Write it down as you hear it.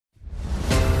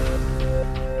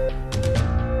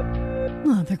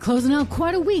Oh, they're closing out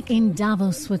quite a week in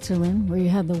Davos, Switzerland, where you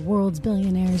have the world's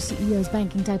billionaires, CEOs,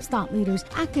 banking types, thought leaders,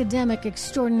 academic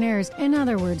extraordinaires, in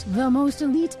other words, the most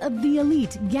elite of the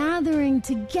elite, gathering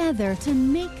together to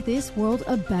make this world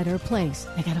a better place.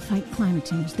 They gotta fight climate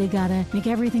change. They gotta make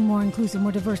everything more inclusive,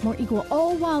 more diverse, more equal,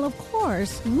 all while, of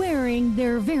course, wearing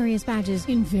their various badges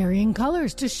in varying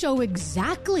colors to show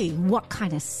exactly what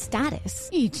kind of status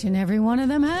each and every one of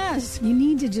them has. You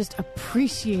need to just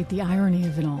appreciate the irony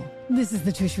of it all. This is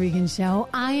the Trish Regan Show.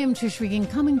 I am Trish Regan,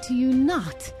 coming to you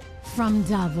not from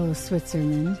Davos,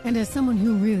 Switzerland. And as someone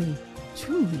who really,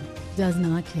 truly does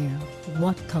not care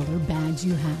what color badge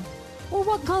you have, or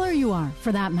what color you are,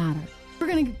 for that matter. We're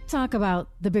going to talk about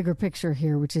the bigger picture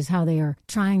here, which is how they are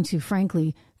trying to,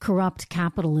 frankly, corrupt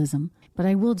capitalism. But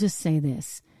I will just say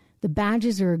this. The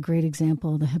badges are a great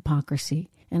example of the hypocrisy.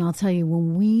 And I'll tell you,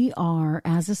 when we are,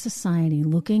 as a society,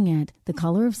 looking at the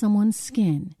color of someone's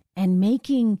skin and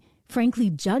making, frankly,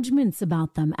 judgments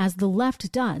about them as the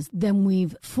left does, then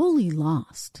we've fully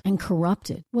lost and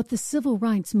corrupted what the civil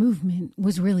rights movement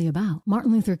was really about.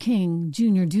 Martin Luther King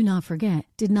Jr., do not forget,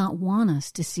 did not want us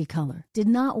to see color, did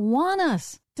not want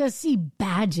us to see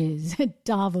badges at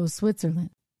Davos, Switzerland.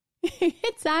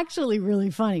 It's actually really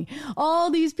funny. All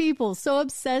these people so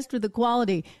obsessed with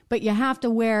equality, but you have to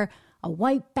wear a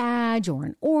white badge or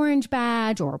an orange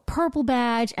badge or a purple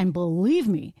badge. And believe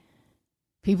me,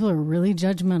 people are really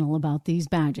judgmental about these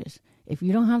badges. If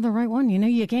you don't have the right one, you know,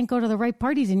 you can't go to the right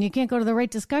parties and you can't go to the right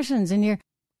discussions and you're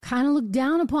kind of looked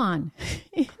down upon.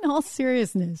 In all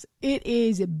seriousness, it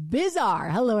is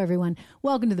bizarre. Hello, everyone.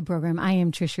 Welcome to the program. I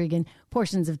am Trish Regan.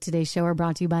 Portions of today's show are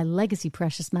brought to you by Legacy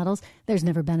Precious Metals. There's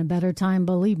never been a better time,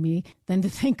 believe me, than to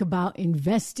think about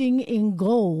investing in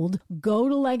gold. Go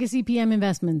to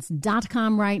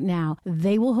legacypminvestments.com right now.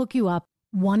 They will hook you up.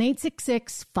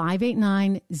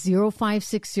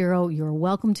 1-866-589-0560. You're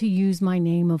welcome to use my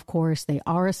name, of course. They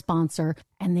are a sponsor,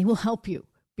 and they will help you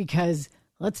because,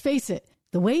 let's face it,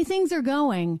 the way things are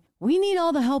going, we need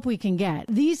all the help we can get.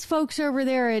 These folks over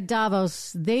there at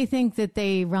Davos, they think that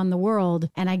they run the world,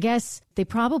 and I guess they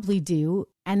probably do,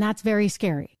 and that's very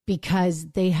scary because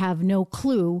they have no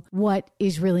clue what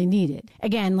is really needed.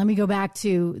 Again, let me go back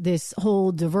to this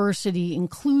whole diversity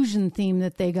inclusion theme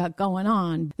that they got going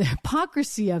on. The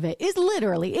hypocrisy of it is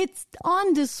literally, it's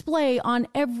on display on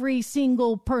every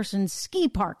single person's ski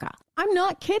parka. I'm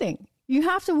not kidding. You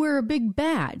have to wear a big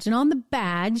badge, and on the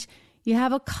badge, you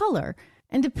have a color.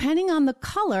 And depending on the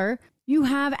color, you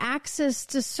have access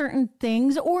to certain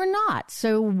things or not.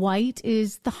 So white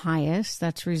is the highest.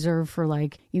 That's reserved for,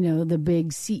 like, you know, the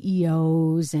big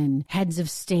CEOs and heads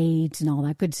of states and all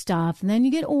that good stuff. And then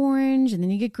you get orange, and then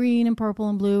you get green and purple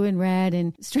and blue and red.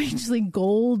 And strangely,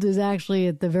 gold is actually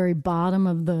at the very bottom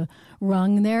of the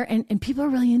rung there. And people are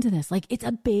really into this. Like, it's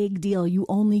a big deal. You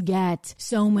only get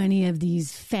so many of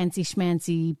these fancy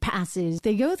schmancy passes.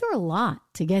 They go through a lot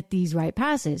to get these right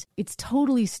passes. It's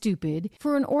totally stupid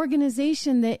for an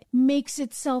organization that makes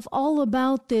itself all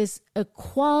about this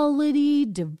equality,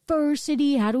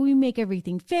 diversity. How do we make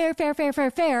everything fair, fair, fair, fair,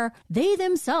 fair? They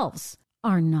themselves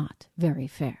are not very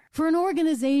fair. For an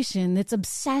organization that's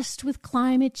obsessed with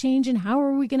climate change and how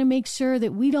are we going to make sure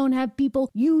that we don't have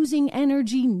people using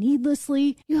energy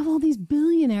needlessly, you have all these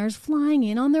billionaires flying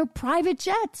in on their private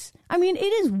jets. I mean, it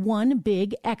is one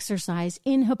big exercise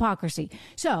in hypocrisy.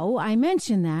 So I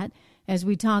mention that as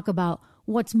we talk about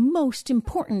what's most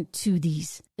important to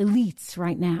these elites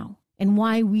right now and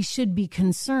why we should be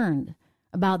concerned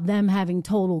about them having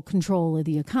total control of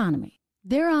the economy.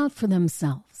 They're out for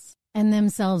themselves and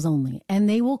themselves only, and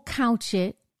they will couch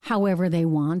it however they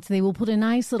want. They will put a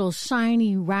nice little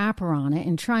shiny wrapper on it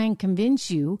and try and convince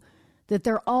you that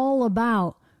they're all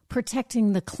about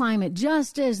protecting the climate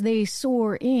just as they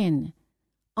soar in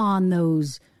on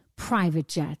those private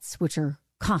jets, which are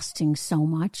costing so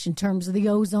much in terms of the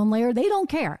ozone layer. They don't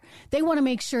care. They want to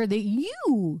make sure that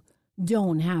you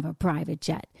don't have a private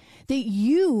jet, that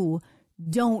you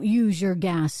don't use your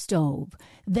gas stove,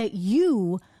 that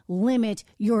you limit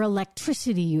your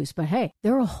electricity use. But hey,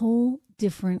 they're a whole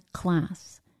different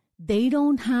class. They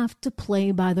don't have to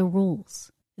play by the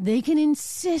rules. They can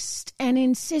insist and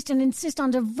insist and insist on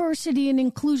diversity and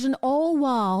inclusion, all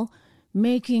while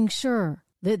making sure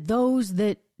that those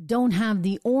that don't have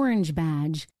the orange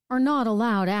badge are not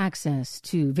allowed access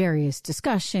to various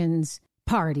discussions,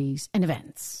 parties, and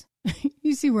events.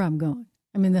 You see where I'm going.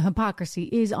 I mean, the hypocrisy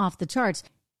is off the charts.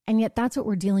 And yet that's what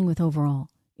we're dealing with overall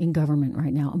in government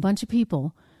right now. A bunch of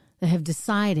people that have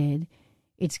decided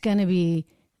it's going to be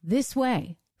this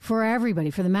way for everybody,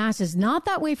 for the masses. Not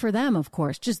that way for them, of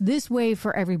course, just this way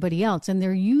for everybody else. And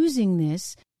they're using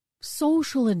this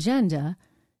social agenda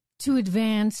to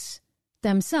advance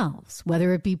themselves,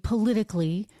 whether it be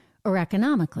politically or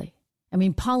economically. I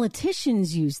mean,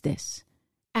 politicians use this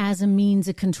as a means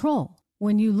of control.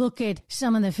 When you look at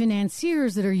some of the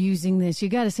financiers that are using this, you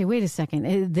got to say, wait a second,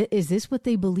 is this what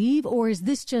they believe, or is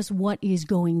this just what is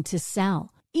going to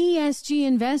sell? ESG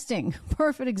investing,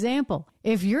 perfect example.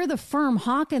 If you're the firm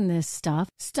hawking this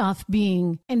stuff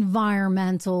being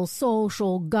environmental,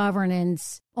 social,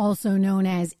 governance, also known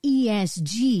as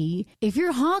ESG, if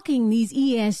you're hawking these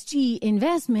ESG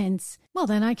investments, well,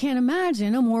 then I can't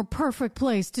imagine a more perfect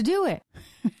place to do it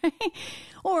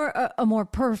or a more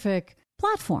perfect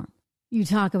platform. You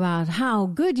talk about how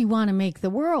good you want to make the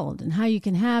world and how you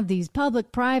can have these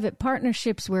public-private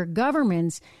partnerships where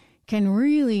governments can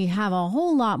really have a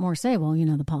whole lot more say. Well, you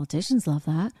know, the politicians love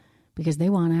that because they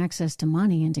want access to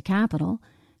money and to capital.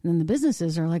 And then the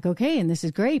businesses are like, okay, and this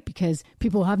is great because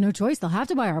people have no choice. They'll have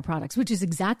to buy our products, which is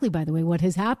exactly, by the way, what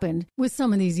has happened with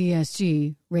some of these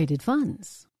ESG rated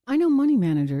funds. I know money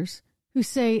managers who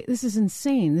say, this is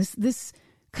insane. This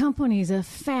company is a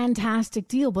fantastic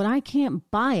deal, but I can't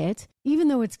buy it, even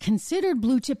though it's considered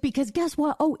blue chip, because guess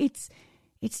what? Oh, it's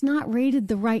not rated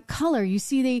the right color. You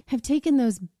see, they have taken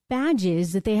those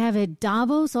badges that they have at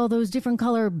Davos, all those different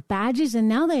color badges, and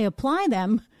now they apply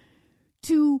them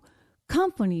to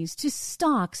companies, to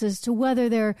stocks, as to whether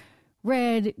they're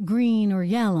red, green, or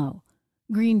yellow.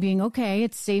 Green being, okay,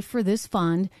 it's safe for this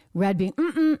fund. Red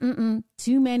being,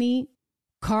 too many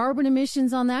carbon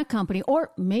emissions on that company.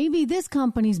 Or maybe this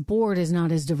company's board is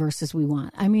not as diverse as we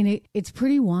want. I mean, it's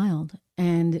pretty wild.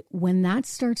 And when that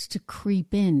starts to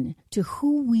creep in to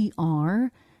who we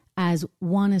are as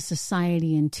one, a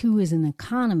society, and two, as an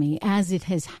economy, as it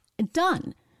has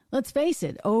done, let's face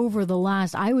it, over the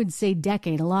last, I would say,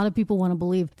 decade, a lot of people want to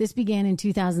believe this began in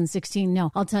 2016.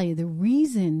 No, I'll tell you, the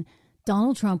reason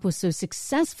Donald Trump was so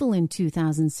successful in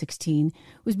 2016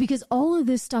 was because all of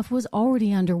this stuff was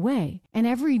already underway. And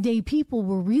everyday people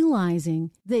were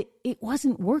realizing that it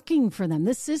wasn't working for them.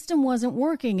 The system wasn't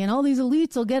working. And all these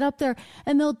elites will get up there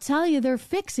and they'll tell you they're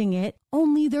fixing it,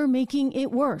 only they're making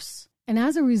it worse. And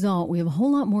as a result, we have a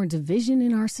whole lot more division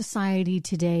in our society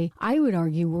today. I would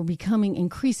argue we're becoming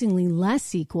increasingly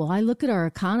less equal. I look at our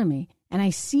economy and I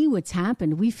see what's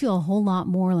happened. We feel a whole lot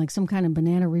more like some kind of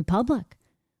banana republic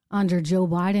under Joe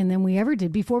Biden than we ever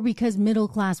did before, because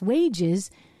middle-class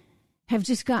wages have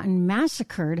just gotten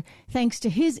massacred thanks to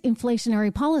his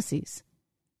inflationary policies,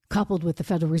 coupled with the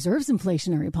Federal Reserve's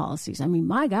inflationary policies. I mean,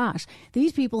 my gosh,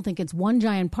 these people think it's one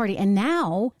giant party. And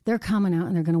now they're coming out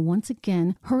and they're going to once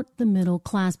again hurt the middle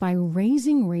class by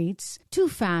raising rates too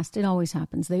fast. It always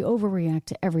happens. They overreact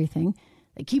to everything.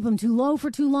 They keep them too low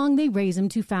for too long. They raise them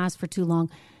too fast for too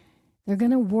long. They're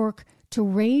going to work to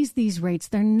raise these rates.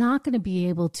 They're not going to be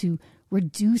able to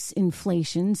reduce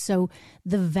inflation. So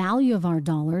the value of our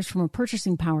dollars from a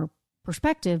purchasing power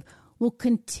perspective will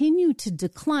continue to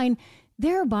decline,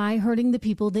 thereby hurting the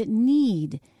people that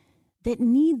need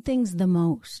things the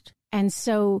most. And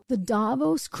so the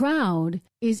Davos crowd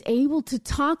is able to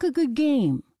talk a good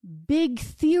game, big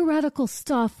theoretical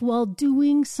stuff, while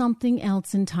doing something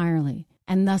else entirely.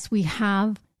 And thus we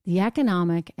have the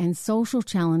economic and social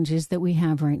challenges that we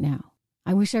have right now.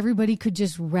 I wish everybody could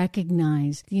just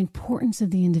recognize the importance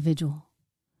of the individual,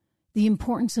 the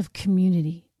importance of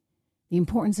community, the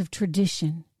importance of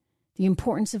tradition, the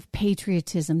importance of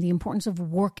patriotism, the importance of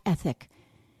work ethic,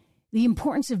 the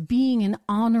importance of being an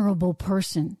honorable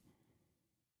person.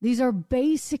 These are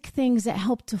basic things that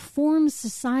help to form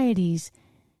societies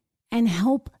and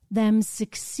help them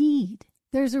succeed.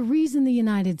 There's a reason the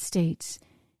United States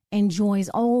enjoys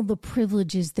all the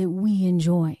privileges that we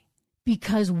enjoy,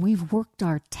 because we've worked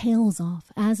our tails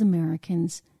off as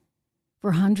Americans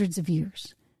for hundreds of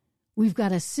years. We've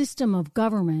got a system of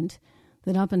government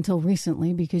that up until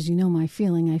recently, because you know my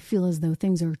feeling, I feel as though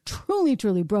things are truly,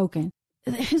 truly broken,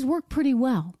 has worked pretty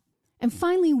well. And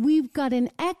finally, we've got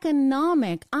an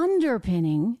economic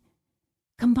underpinning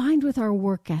combined with our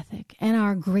work ethic and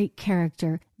our great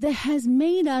character that has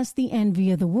made us the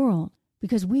envy of the world,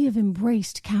 because we have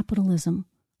embraced capitalism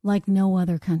like no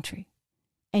other country.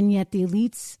 And yet the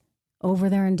elites over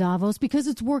there in Davos, because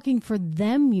it's working for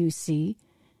them, you see,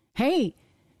 hey,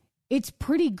 it's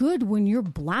pretty good when you're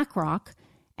BlackRock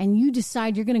and you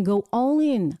decide you're going to go all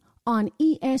in on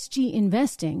ESG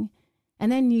investing, and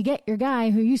then you get your guy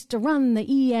who used to run the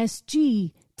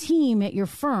ESG team at your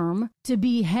firm to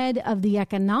be head of the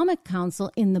Economic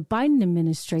Council in the Biden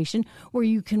administration, where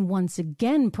you can once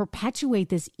again perpetuate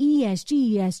this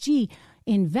ESG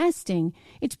investing.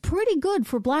 It's pretty good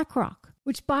for BlackRock.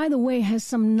 which, by the way, has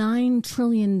some $9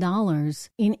 trillion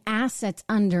in assets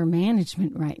under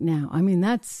management right now. I mean,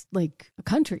 that's like a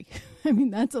country. I mean,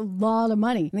 that's a lot of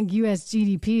money. I think U.S.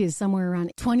 GDP is somewhere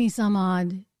around 20 some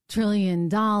odd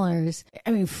 $trillion.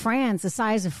 I mean, France, the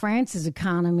size of France's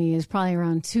economy is probably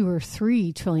around $2 or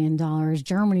 $3 trillion.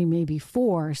 Germany, maybe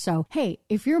 $4. So, hey,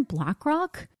 if you're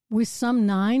BlackRock with some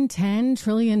 $9-10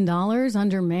 trillion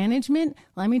under management,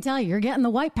 let me tell you, you're getting the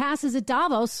white passes at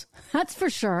Davos. That's for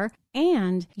sure.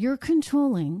 And you're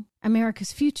controlling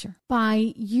America's future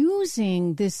by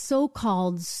using this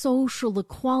so-called social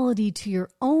equality to your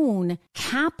own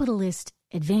capitalist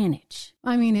advantage.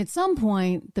 I mean, at some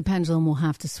point, the pendulum will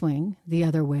have to swing the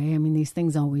other way. I mean, these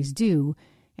things always do.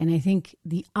 And I think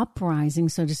the uprising,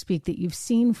 so to speak, that you've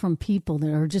seen from people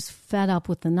that are just fed up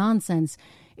with the nonsense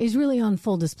is really on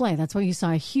full display. That's why you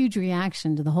saw a huge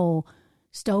reaction to the whole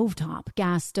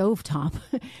gas stovetop.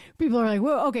 People are like,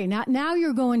 well, okay, now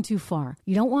you're going too far.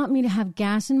 You don't want me to have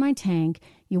gas in my tank.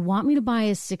 You want me to buy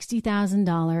a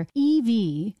 $60,000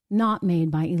 EV, not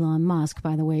made by Elon Musk,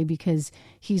 by the way, because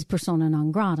he's persona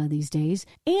non grata these days.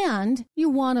 And you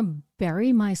want to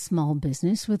bury my small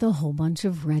business with a whole bunch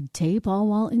of red tape, all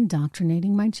while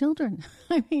indoctrinating my children.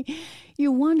 I mean,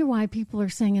 you wonder why people are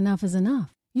saying enough is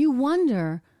enough. You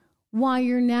wonder why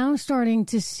you're now starting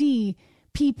to see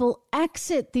people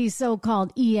exit these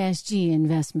so-called ESG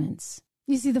investments.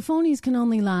 You see, the phonies can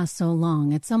only last so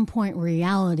long. At some point,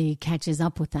 reality catches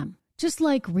up with them. Just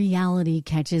like reality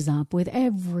catches up with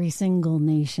every single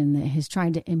nation that has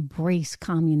tried to embrace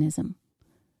communism.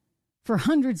 For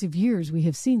hundreds of years, we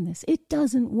have seen this. It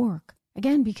doesn't work.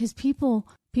 Again, because people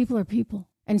are people.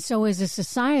 And so as a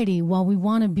society, while we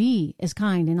want to be as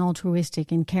kind and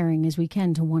altruistic and caring as we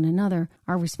can to one another,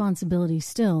 our responsibility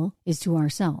still is to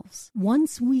ourselves.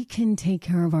 Once we can take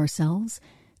care of ourselves,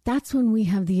 that's when we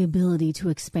have the ability to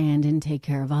expand and take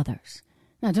care of others.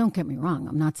 Now, don't get me wrong.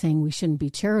 I'm not saying we shouldn't be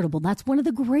charitable. That's one of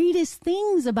the greatest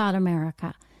things about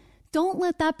America. Don't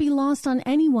let that be lost on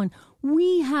anyone.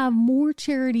 We have more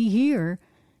charity here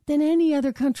than any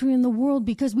other country in the world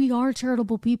because we are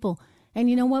charitable people. And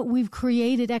you know what? We've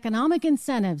created economic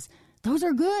incentives. Those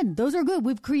are good.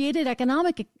 We've created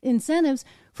economic incentives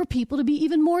for people to be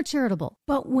even more charitable.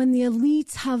 But when the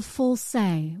elites have full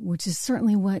say, which is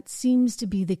certainly what seems to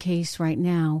be the case right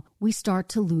now, we start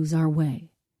to lose our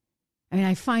way. I mean,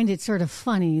 I find it sort of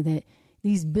funny that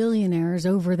these billionaires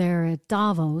over there at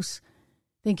Davos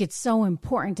think it's so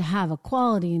important to have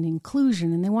equality and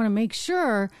inclusion, and they want to make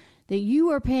sure that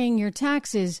you are paying your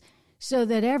taxes so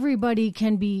that everybody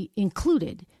can be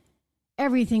included.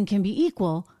 Everything can be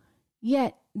equal,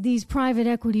 yet these private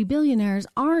equity billionaires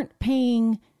aren't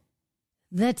paying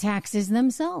the taxes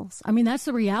themselves. I mean, that's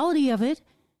the reality of it.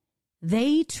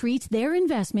 They treat their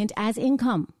investment as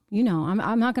income. You know,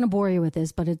 I'm not going to bore you with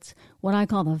this, but it's what I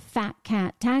call the fat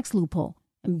cat tax loophole.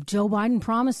 And Joe Biden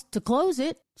promised to close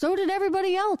it. So did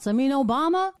everybody else. I mean,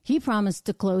 Obama, he promised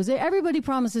to close it. Everybody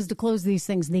promises to close these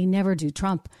things. They never do.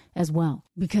 Trump as well.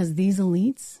 Because these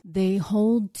elites, they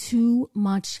hold too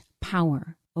much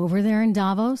power. Over there in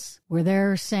Davos, where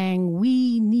they're saying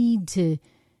we need to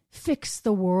fix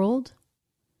the world,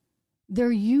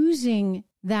 they're using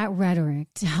that rhetoric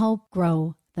to help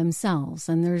grow themselves.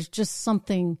 And there's just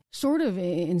something sort of,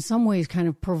 in some ways, kind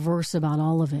of perverse about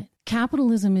all of it.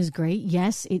 Capitalism is great.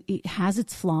 Yes, it has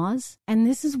its flaws. And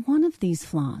this is one of these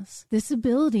flaws. This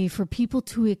ability for people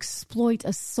to exploit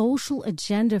a social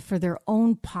agenda for their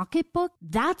own pocketbook,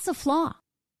 that's a flaw.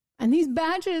 And these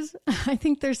badges, I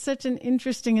think they're such an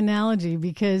interesting analogy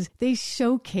because they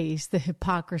showcase the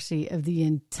hypocrisy of the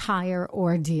entire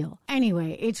ordeal.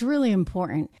 Anyway, it's really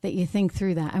important that you think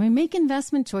through that. I mean, make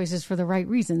investment choices for the right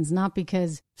reasons, not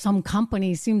because some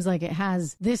company seems like it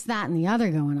has this, that, and the other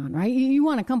going on, right? You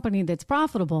want a company that's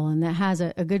profitable and that has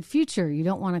a good future. You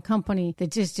don't want a company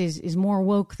that just is more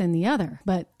woke than the other.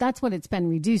 But that's what it's been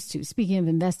reduced to. Speaking of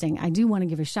investing, I do want to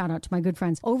give a shout out to my good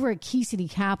friends over at Key City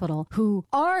Capital who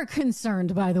are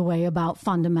concerned, by the way, about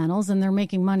fundamentals, and they're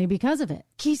making money because of it.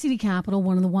 Key City Capital,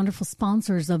 one of the wonderful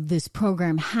sponsors of this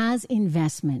program, has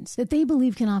investments that they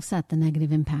believe can offset the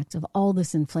negative impact of all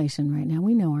this inflation right now.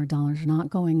 We know our dollars are not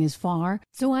going as far,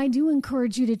 so I do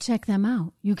encourage you to check them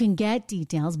out. You can get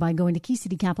details by going to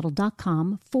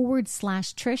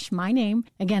keycitycapital.com/Trish, my name.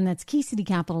 Again, that's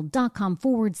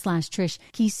keycitycapital.com/Trish.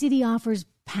 Key City offers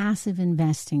passive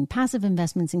investing, passive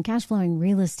investments in cash flowing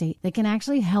real estate that can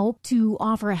actually help to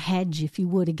offer a hedge, if you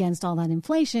would, against all that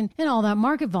inflation and all that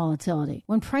market volatility.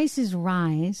 When prices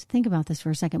rise, think about this for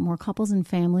a second, more couples and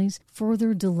families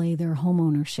further delay their home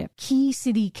ownership. Key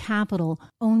City Capital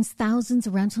owns thousands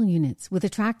of rental units with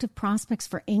attractive prospects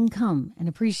for income and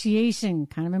appreciation,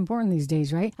 kind of important these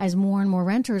days, right? As more and more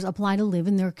renters apply to live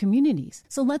in their communities.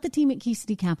 So let the team at Key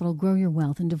City Capital grow your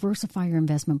wealth and diversify your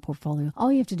investment portfolio.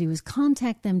 All you have to do is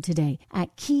contact them today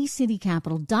at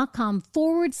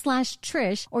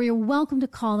keycitycapital.com/Trish, or you're welcome to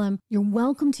call them. You're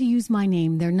welcome to use my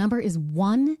name. Their number is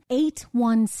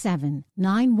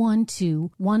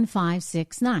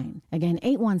 1-817-912-1569. Again,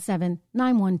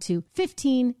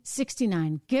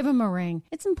 817-912-1569. Give them a ring.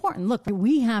 It's important. Look,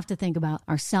 we have to think about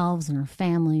ourselves and our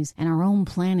families and our own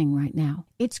planning right now.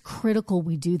 It's critical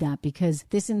we do that because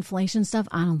this inflation stuff,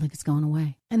 I don't think it's going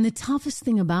away. And the toughest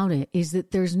thing about it is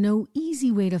that there's no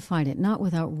easy way to fight it, not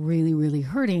without really, really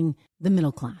hurting the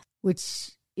middle class,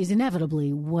 which is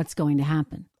inevitably what's going to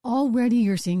happen. Already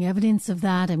you're seeing evidence of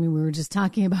that. I mean, we were just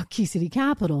talking about Key City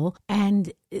Capital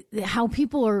and how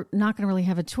people are not going to really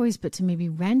have a choice but to maybe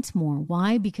rent more.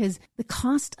 Why? Because the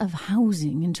cost of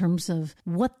housing in terms of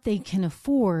what they can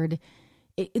afford,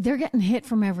 they're getting hit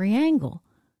from every angle.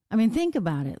 I mean, think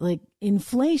about it. Like,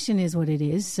 inflation is what it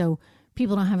is. So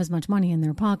people don't have as much money in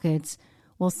their pockets.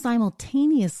 Well,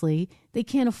 simultaneously, they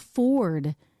can't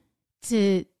afford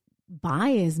to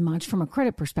buy as much from a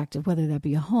credit perspective, whether that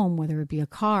be a home, whether it be a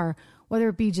car, whether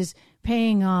it be just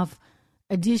paying off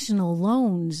additional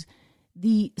loans.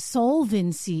 The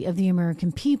solvency of the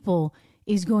American people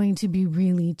is going to be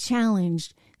really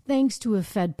challenged thanks to a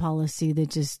Fed policy that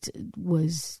just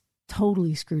was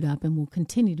totally screwed up and will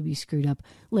continue to be screwed up.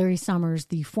 Larry Summers,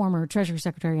 the former Treasury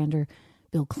Secretary under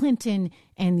Bill Clinton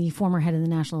and the former head of the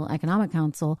National Economic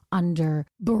Council under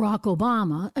Barack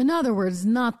Obama. In other words,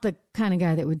 not the kind of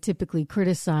guy that would typically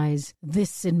criticize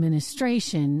this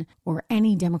administration or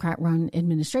any Democrat-run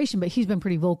administration, but he's been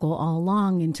pretty vocal all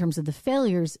along in terms of the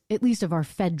failures, at least of our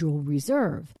Federal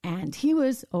Reserve. And he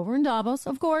was over in Davos,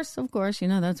 of course, you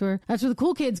know, that's where the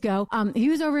cool kids go. He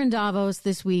was over in Davos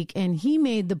this week, and he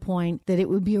made the point that it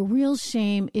would be a real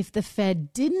shame if the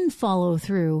Fed didn't follow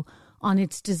through on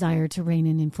its desire to rein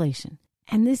in inflation.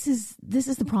 And this is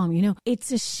the problem. You know,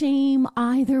 it's a shame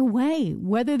either way,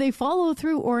 whether they follow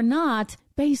through or not.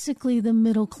 Basically, the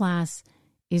middle class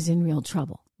is in real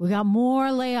trouble. We got more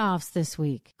layoffs this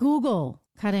week. Google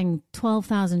cutting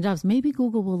 12,000 jobs. Maybe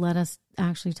Google will let us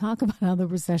actually talk about how the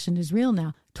recession is real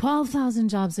now. 12,000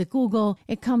 jobs at Google.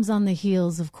 It comes on the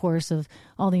heels, of course, of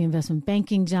all the investment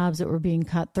banking jobs that were being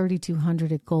cut,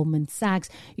 3,200 at Goldman Sachs.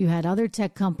 You had other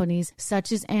tech companies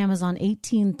such as Amazon,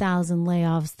 18,000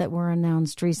 layoffs that were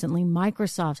announced recently.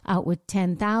 Microsoft out with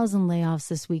 10,000 layoffs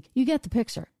this week. You get the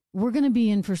picture. We're going to be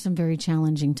in for some very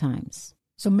challenging times.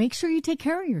 So make sure you take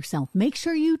care of yourself. Make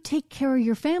sure you take care of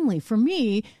your family. For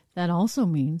me, that also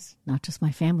means not just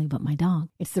my family, but my dog.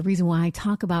 It's the reason why I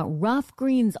talk about Ruff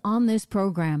Greens on this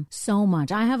program so much.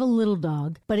 I have a little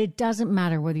dog, but it doesn't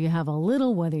matter whether you have a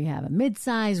little, whether you have a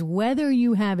mid-size, whether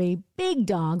you have a big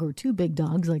dog or two big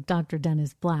dogs like Dr.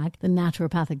 Dennis Black, the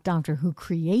naturopathic doctor who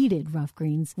created Ruff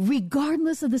Greens.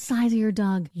 Regardless of the size of your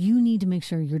dog, you need to make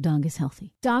sure your dog is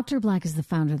healthy. Dr. Black is the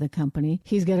founder of the company.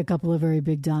 He's got a couple of very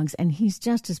big dogs, and he's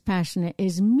just as passionate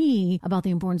as me about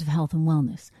the importance of health and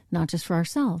wellness, not just for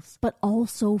ourselves, but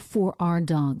also for our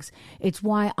dogs. It's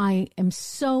why I am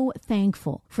so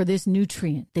thankful for this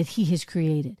nutrient that he has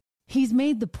created. He's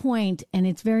made the point, and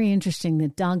it's very interesting,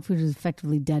 that dog food is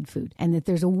effectively dead food, and that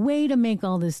there's a way to make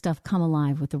all this stuff come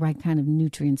alive with the right kind of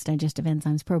nutrients, digestive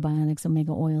enzymes, probiotics,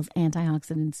 omega oils,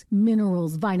 antioxidants,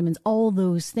 minerals, vitamins, all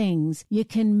those things. You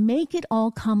can make it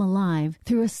all come alive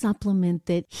through a supplement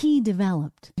that he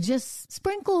developed. Just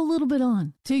sprinkle a little bit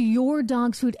on to your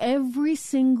dog's food every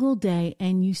single day,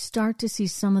 and you start to see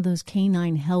some of those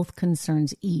canine health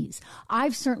concerns ease.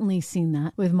 I've certainly seen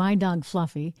that with my dog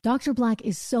Fluffy. Dr. Black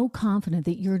is so confident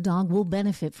that your dog will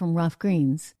benefit from Ruff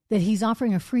Greens that he's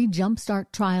offering a free Jumpstart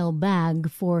trial bag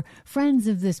for friends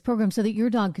of this program so that your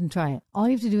dog can try it. All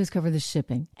you have to do is cover the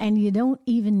shipping, and you don't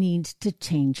even need to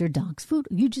change your dog's food.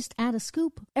 You just add a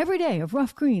scoop every day of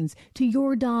Ruff Greens to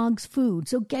your dog's food.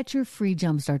 So get your free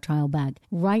Jumpstart trial bag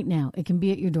right now. It can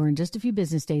be at your door in just a few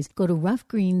business days. Go to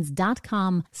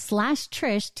ruffgreens.com/Trish,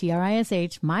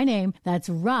 Trish, my name. That's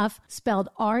Ruff, spelled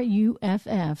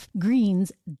Ruff,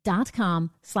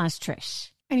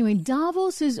 greens.com/Trish. Anyway,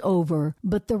 Davos is over,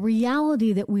 but the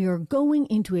reality that we are going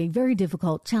into a very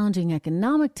difficult, challenging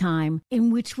economic time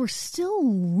in which we're still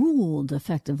ruled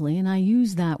effectively, and I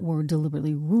use that word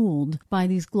deliberately, ruled by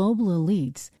these global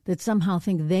elites that somehow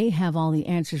think they have all the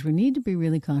answers. We need to be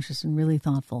really cautious and really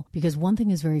thoughtful, because one thing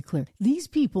is very clear. These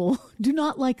people do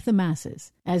not like the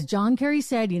masses. As John Kerry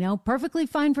said, perfectly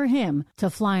fine for him to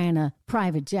fly in a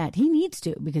private jet. He needs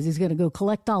to, because he's going to go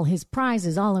collect all his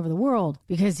prizes all over the world,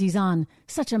 because he's on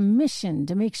such a mission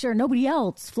to make sure nobody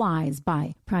else flies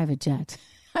by private jet.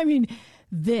 I mean,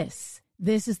 this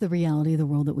is the reality of the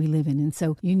world that we live in. And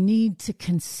so you need to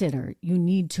consider, you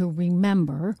need to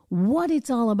remember what it's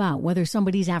all about, whether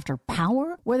somebody's after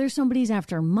power, whether somebody's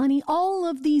after money. All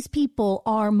of these people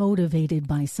are motivated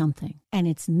by something, and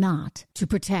it's not to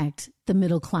protect the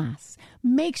middle class.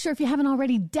 Make sure, if you haven't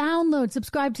already, download,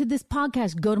 subscribe to this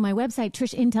podcast. Go to my website,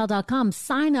 TrishIntel.com,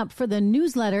 sign up for the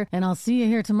newsletter, and I'll see you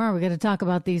here tomorrow. We're going to talk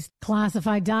about these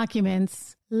classified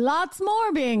documents. Lots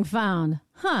more being found.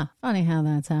 Funny how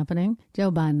that's happening.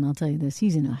 Joe Biden, I'll tell you this,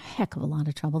 he's in a heck of a lot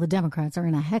of trouble. The Democrats are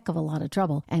in a heck of a lot of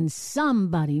trouble, and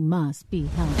somebody must be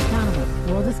held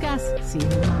accountable. We'll discuss. See you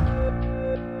tomorrow.